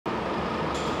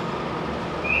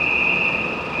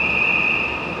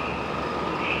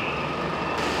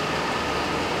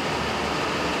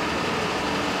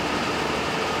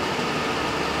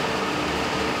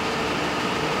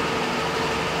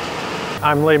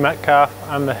I'm Lee Metcalf.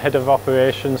 I'm the Head of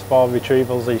Operations for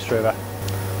Retrievals East River.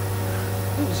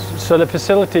 So the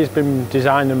facility has been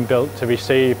designed and built to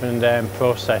receive and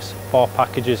process 4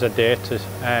 packages a day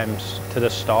to the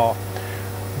store.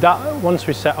 That, once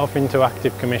we set off into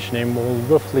active commissioning, we'll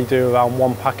roughly do around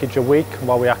 1 package a week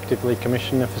while we actively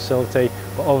commission the facility.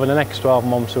 But over the next 12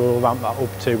 months, we'll ramp that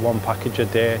up to 1 package a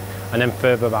day and then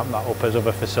further ramp that up as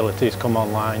other facilities come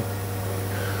online.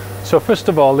 So first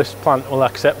of all, this plant will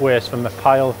accept waste from the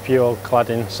pile, fuel,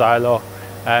 cladding, silo.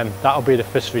 That'll be the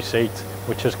first receipt,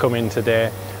 which has come in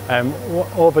today.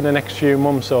 Over the next few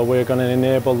months, we're going to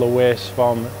enable the waste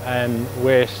from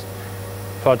waste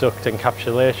product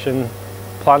encapsulation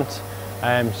plant,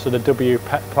 so the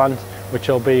BEPPS plant, which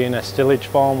will be in a stillage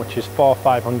form, which is 4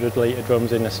 500 litre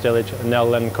drums in a stillage, and they'll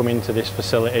then come into this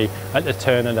facility at the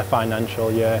turn of the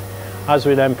financial year. As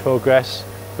we then progress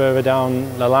further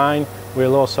down the line,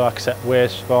 we'll also accept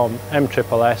waste from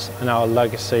MSSS and our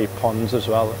legacy ponds as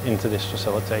well into this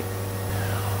facility.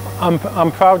 I'm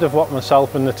proud of what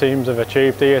myself and the teams have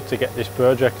achieved here to get this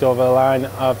project over the line.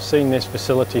 I've seen this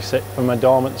facility sit from a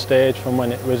dormant stage from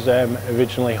when it was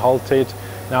originally halted.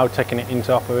 Now taking it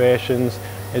into operations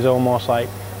is almost like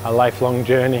a lifelong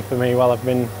journey for me while I've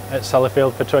been at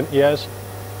Sellafield for 20 years.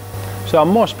 So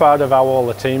I'm most proud of how all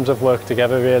the teams have worked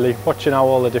together really, watching how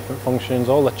all the different functions,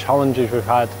 all the challenges we've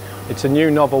had. It's a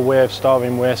new novel way of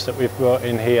storing waste that we've brought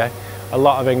in here. A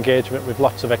lot of engagement with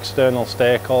lots of external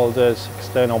stakeholders,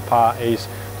 external parties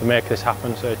to make this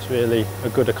happen, so it's really a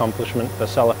good accomplishment for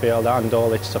Sellafield and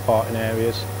all its supporting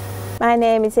areas. My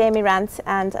name is Amy Rance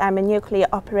and I'm a nuclear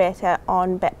operator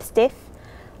on BEPPS-DIF.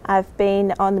 I've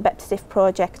been on the BEPPS-DIF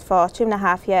project for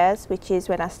 2.5 years, which is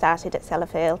when I started at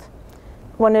Sellafield.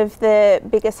 One of the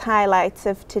biggest highlights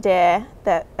of today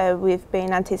that we've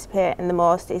been anticipating the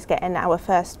most is getting our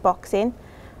first box in.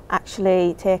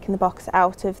 Actually taking the box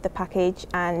out of the package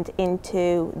and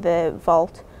into the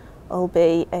vault will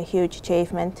be a huge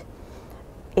achievement.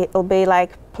 It'll be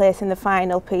like placing the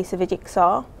final piece of a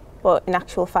jigsaw, but in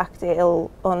actual fact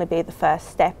it'll only be the first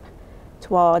step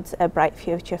towards a bright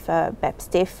future for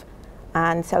BEPPS-DIF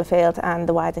and Sellafield and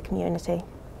the wider community.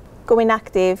 Going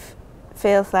active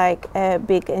feels like a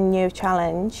big and new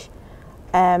challenge.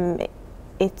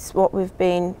 It's what we've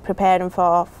been preparing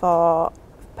for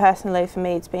personally for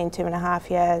me it's been 2.5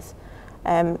 years.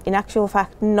 In actual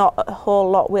fact not a whole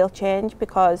lot will change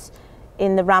because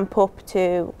in the ramp up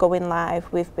to going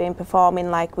live we've been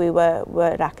performing like we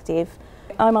were active.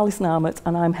 I'm Alison Armott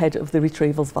and I'm head of the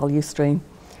retrievals value stream.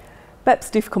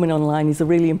 BEPPS-DIF coming online is a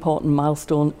really important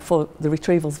milestone for the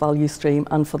retrievals value stream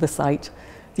and for the site.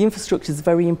 The infrastructure is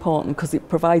very important because it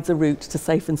provides a route to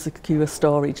safe and secure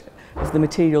storage of the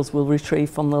materials we'll retrieve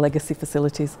from the legacy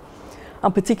facilities.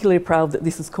 I'm particularly proud that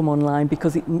this has come online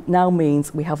because it now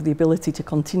means we have the ability to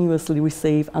continuously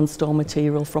receive and store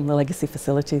material from the legacy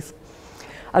facilities.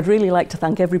 I'd really like to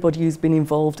thank everybody who's been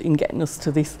involved in getting us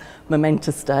to this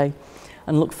momentous day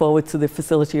and look forward to the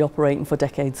facility operating for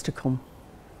decades to come.